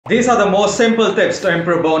These are the most simple tips to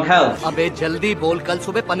improve bone health. अबे जल्दी बोल, कल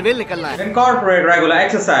सुबह पनवेल निकलना है। Incorporate regular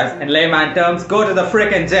exercise. In layman terms, go to the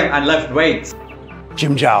freaking gym and lift weights.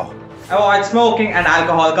 Gym jao. Avoid smoking and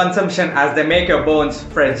alcohol consumption as they make your bones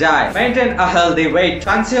fragile. Maintain a healthy weight.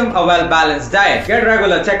 Consume a well-balanced diet. Get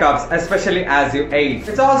regular checkups, especially as you age.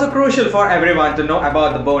 It's also crucial for everyone to know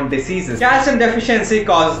about the bone diseases. Calcium deficiency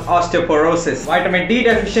causes osteoporosis. Vitamin D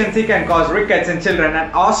deficiency can cause rickets in children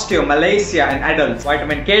and osteomalacia in adults.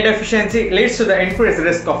 Vitamin K deficiency leads to the increased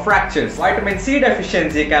risk of fractures. Vitamin C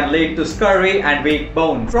deficiency can lead to scurvy and weak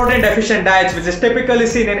bones. Protein deficient diets, which is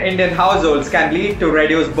typically seen in Indian households, can lead to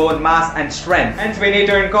reduced bone mass and strength. Hence, we need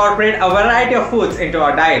to incorporate a variety of foods into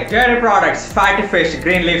our diet. Dairy products, fatty fish,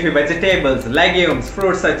 green leafy vegetables, legumes,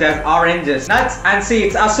 fruits such as oranges, nuts and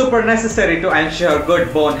seeds are super necessary to ensure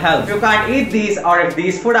good bone health. If you can't eat these, or if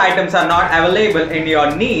these food items are not available in your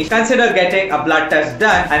niche, consider getting a blood test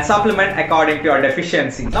done and supplement according to your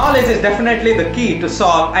deficiency. Knowledge is definitely the key to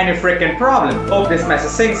solve any freaking problem. Hope this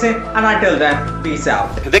message sinks in, and until then, peace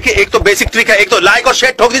out. देखिए, एक तो basic trick है, एक तो like और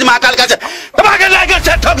share ठोक दीजिए महाकाल का, लाइक और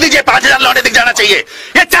शेयर ठोक दीजिए। 5000 लौटे दिख जाना चाहिए।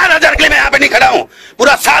 ये 4000 के लिए मैं यहाँ पे नहीं खड़ा हूँ,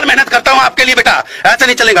 पूरा साल मेहनत करता हूँ आपके लिए बेटा। ऐसा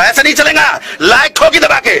नहीं चलेगा, ऐसा नहीं चलेगा। लाइक ठोकी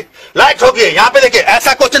दबा के, लाइक ठोकिए। यहाँ पे देखिए,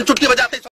 ऐसा क्वेश्चन चुटकी बजाते